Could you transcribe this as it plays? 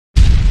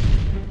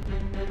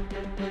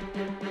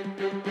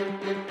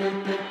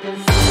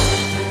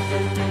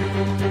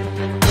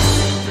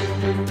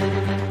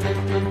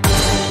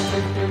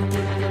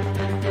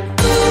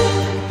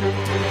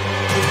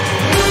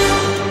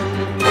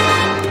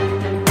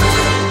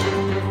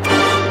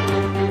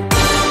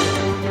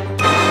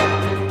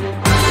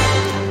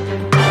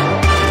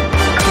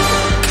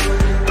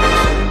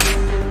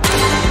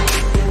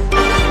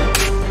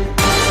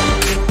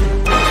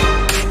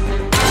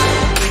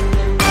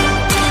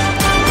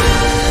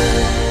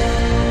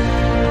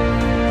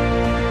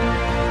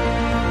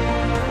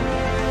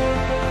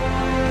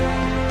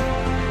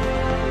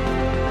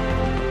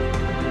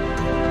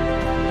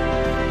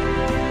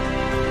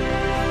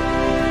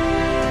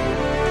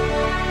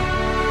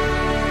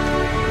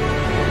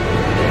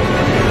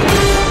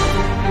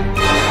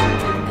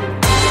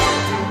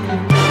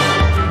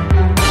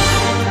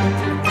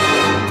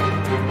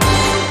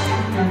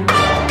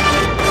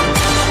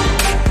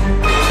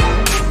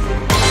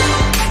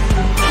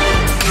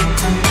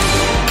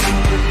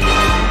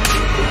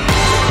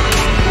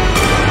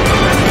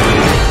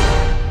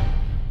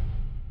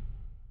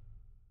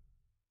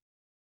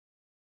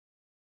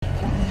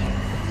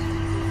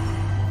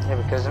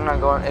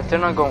if they're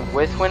not going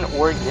with wind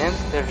or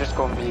against, they're just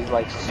going to be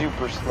like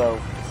super slow.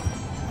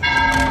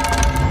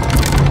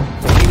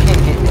 If you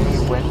can't get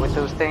any wind with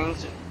those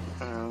things,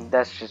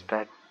 that's just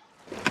bad.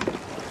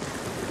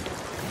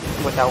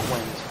 Without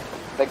wind,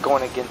 like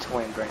going against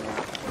wind right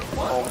now.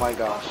 Oh my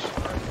gosh.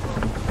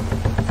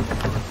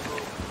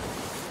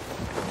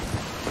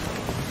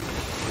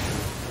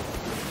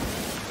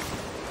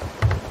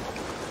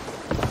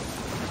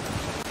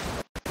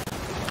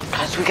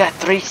 Cause we got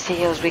 3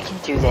 sails, we can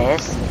do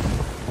this.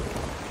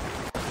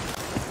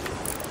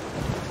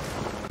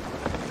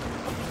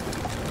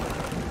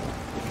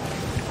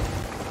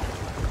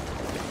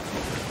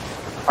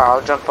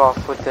 I'll jump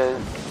off with the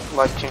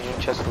life-changing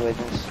chest of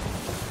legends.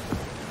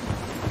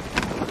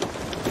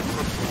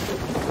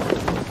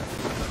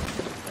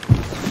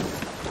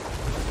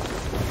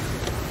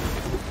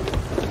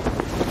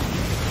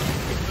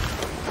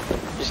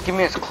 Just give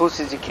me as close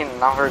as you can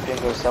and I'll hurry up and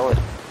go sell it.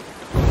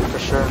 For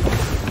sure.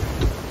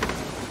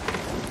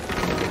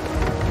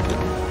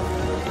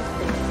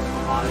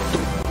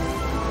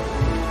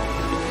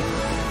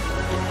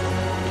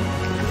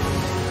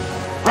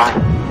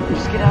 Run!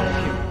 Just get out of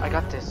here. I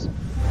got this.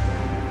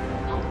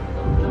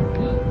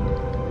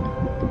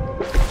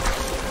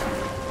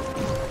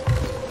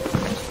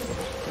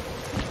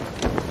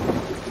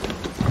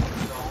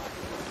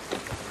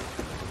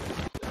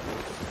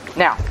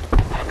 Now.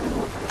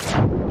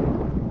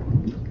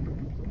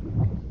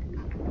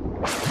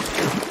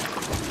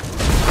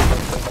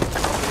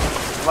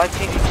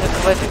 Life-changing chest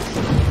of legends.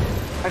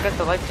 I got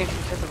the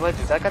life-changing chest of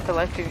legends. I got the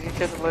life-changing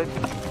chest of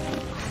legends.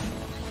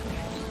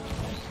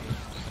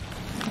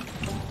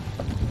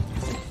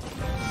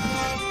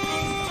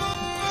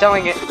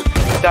 Selling it.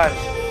 Done.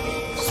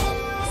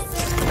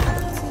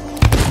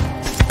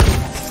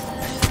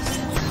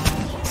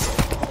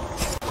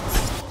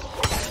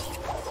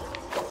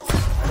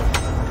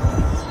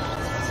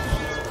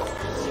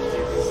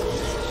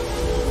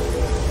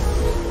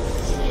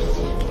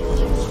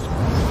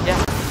 Yeah.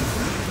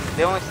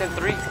 They only said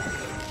 3.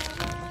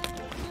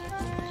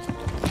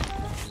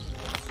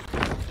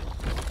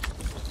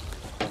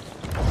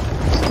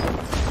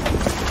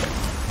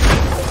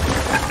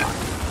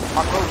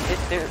 Our boat hit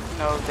their...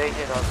 No, they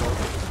hit our boat.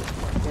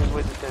 Here's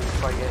what it does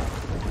if I get...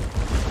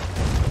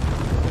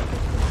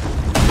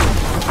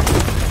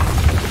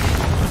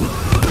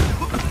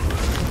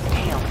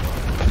 Damn.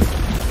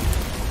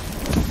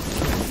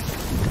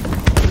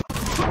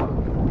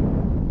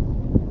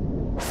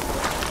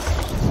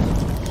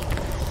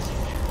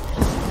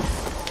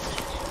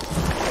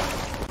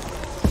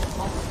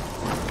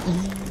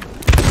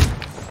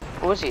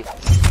 What was he?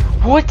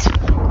 What?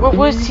 What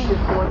was he? This is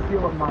the worst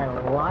deal of my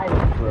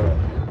life, bro.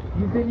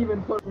 You didn't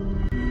even put...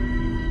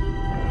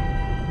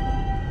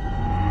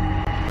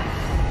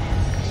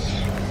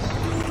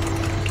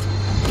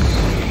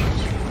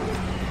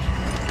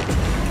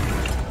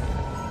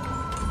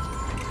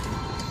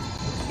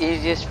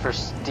 Easiest for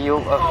steal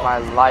of my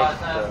life,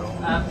 though.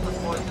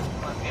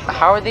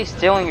 How are they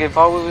stealing if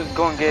all we was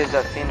going to get is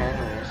Athena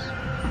anyways?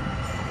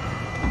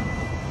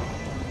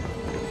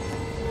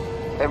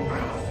 Hey, bro.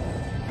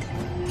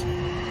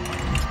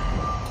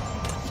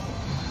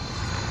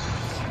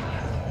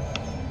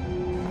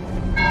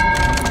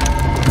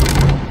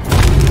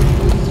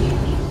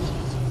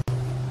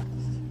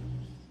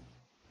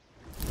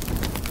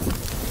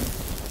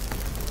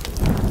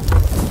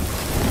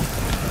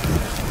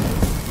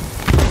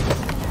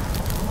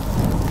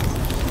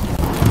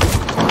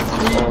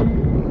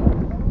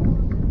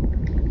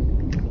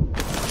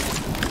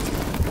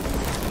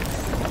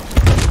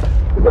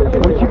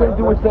 What you gonna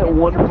do with that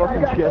one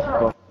fucking chest,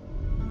 bro?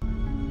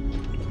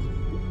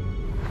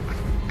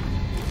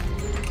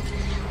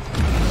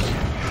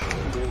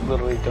 We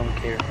literally don't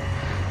care.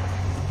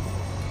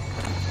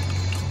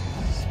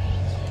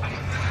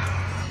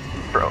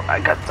 Bro, I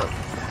got the...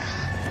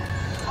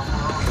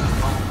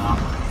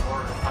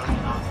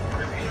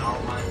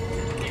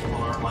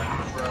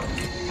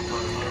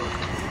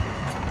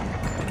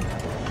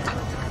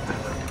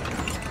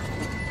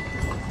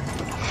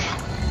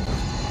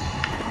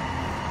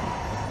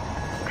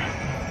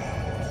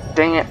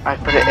 Dang it, I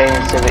put an A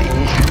instead of E.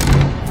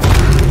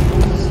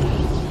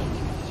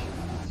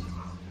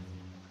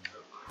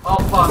 Oh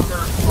fuck,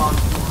 there's fuck.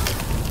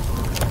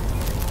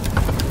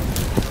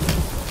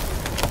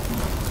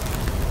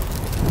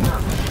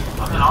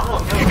 I mean, I'm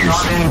okay with Niggas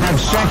saying have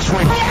sex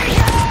with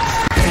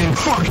and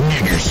fuck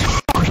niggers.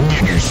 Fuck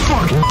niggers.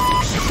 Fuck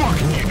niggers. Fuck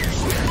niggers.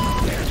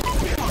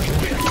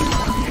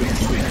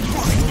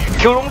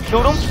 Killed him,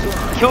 killed him,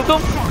 killed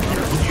him.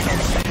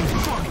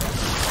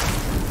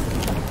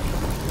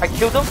 I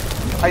killed him.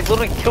 I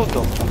literally killed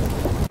him.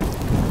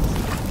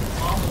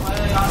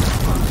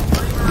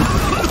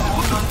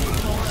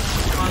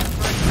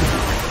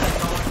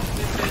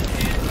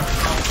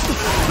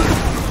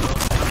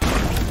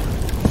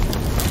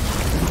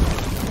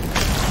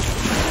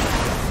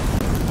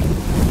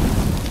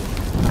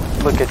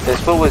 Look at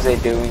this. What was they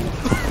doing?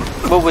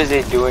 What was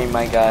they doing,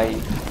 my guy?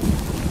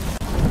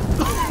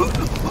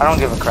 I don't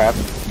give a crap.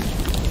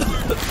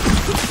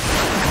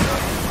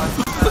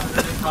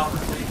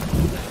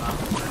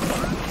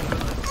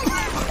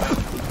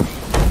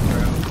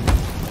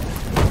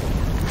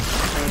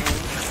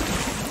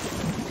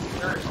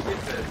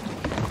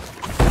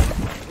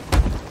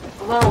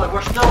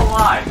 We're still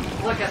alive.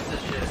 Look at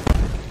this shit.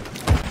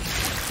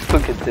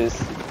 Look at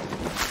this.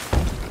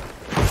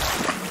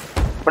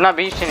 We're not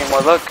beached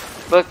anymore.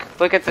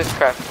 Look at this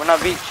crap. We're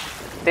not beached.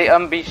 They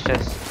unbeached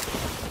us.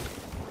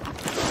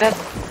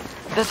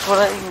 That's what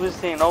I was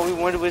saying. All we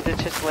wanted was a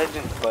chest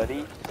legends,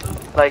 buddy.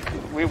 Like,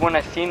 we want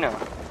Athena.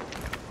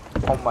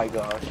 Oh my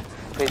gosh.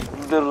 They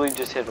literally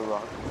just hit a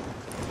rock.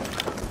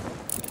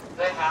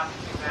 They have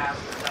to have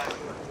exactly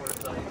what we're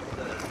saying.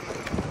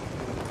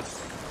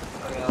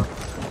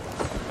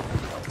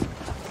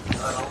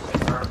 I don't think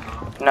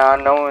they're Nah,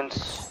 no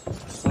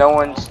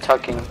one's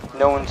tucking.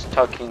 No one's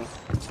tucking.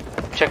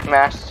 Check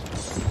masts.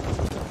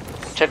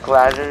 Check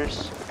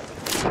ladders.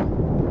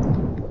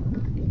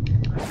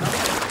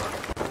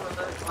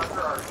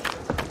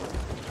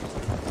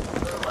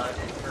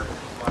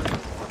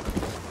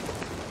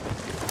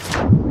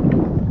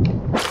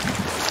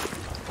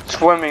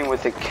 Swimming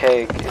with a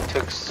keg. It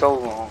took so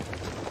long.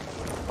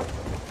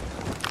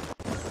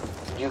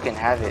 You can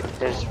have it.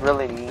 There's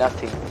really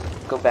nothing.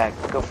 Go back.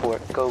 Go for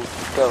it. Go.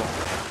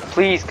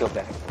 Please go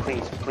back.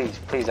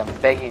 Please. I'm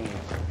begging you.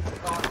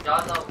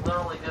 God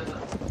literally did the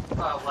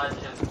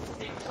legend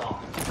theme song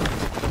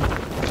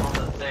on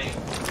the thing.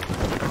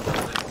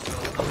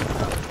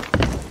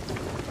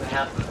 They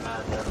have to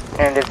imagine.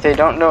 And if they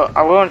don't know,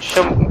 I will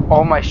show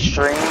all my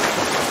strings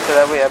so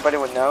that way everybody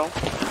would know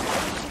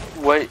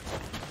what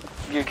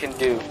you can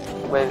do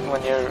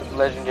when you're a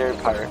legendary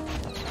pirate.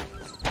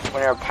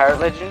 When you're a pirate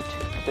legend,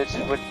 this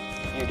is what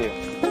you do.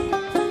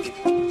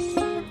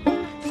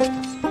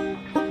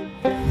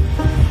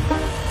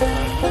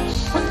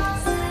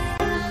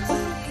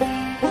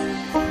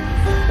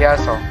 Yeah, I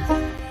saw.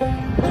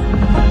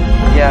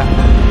 Yeah.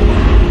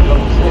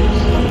 Level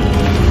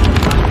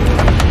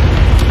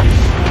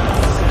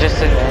 6. Just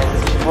an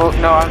edge. Well,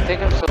 no, I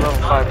think I'm still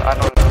level 5. I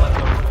don't know.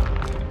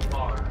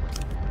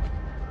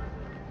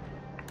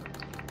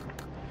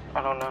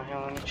 I don't know. Here,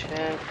 let me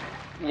check.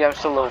 Yeah, I'm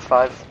still level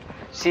 5.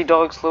 Sea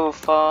Dog's level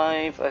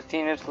 5.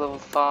 Athena's level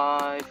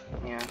 5.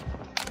 Yeah.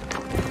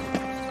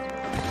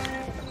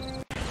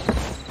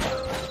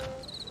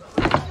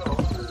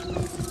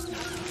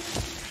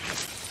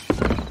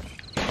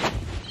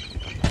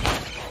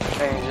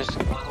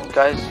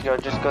 Guys, y'all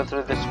just go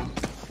through this,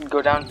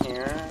 go down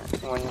here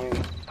when you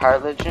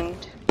pirate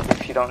legend,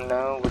 if you don't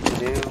know what to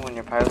do when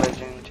you're pirate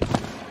legend.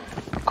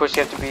 Of course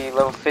you have to be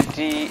level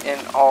 50 in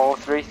all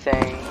 3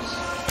 things,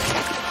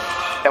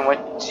 and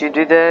once you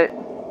do that,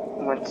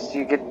 once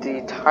you get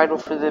the title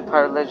for the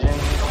pirate legend,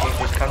 you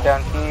just come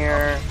down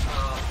here,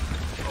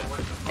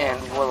 and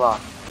voila.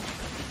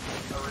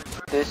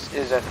 This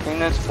is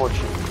Athena's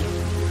fortune.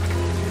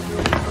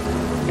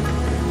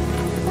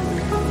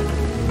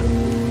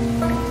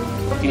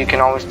 You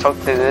can always talk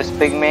to this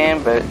big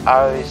man, but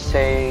I always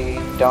say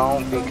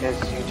don't, because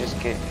you just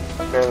get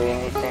barely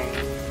anything.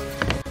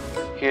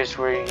 Here's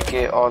where you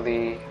get all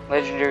the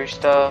legendary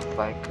stuff,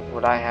 like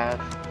what I have.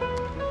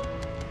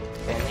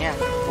 And yeah,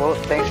 well,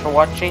 thanks for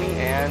watching,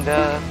 and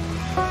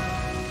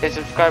hit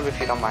subscribe if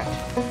you don't mind.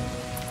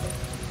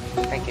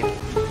 Thank you.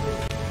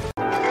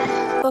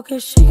 Okay,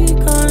 she keep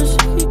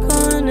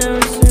calling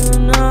every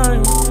single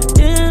night.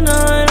 And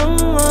I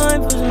don't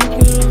mind, 'cause I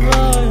get a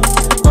vibe.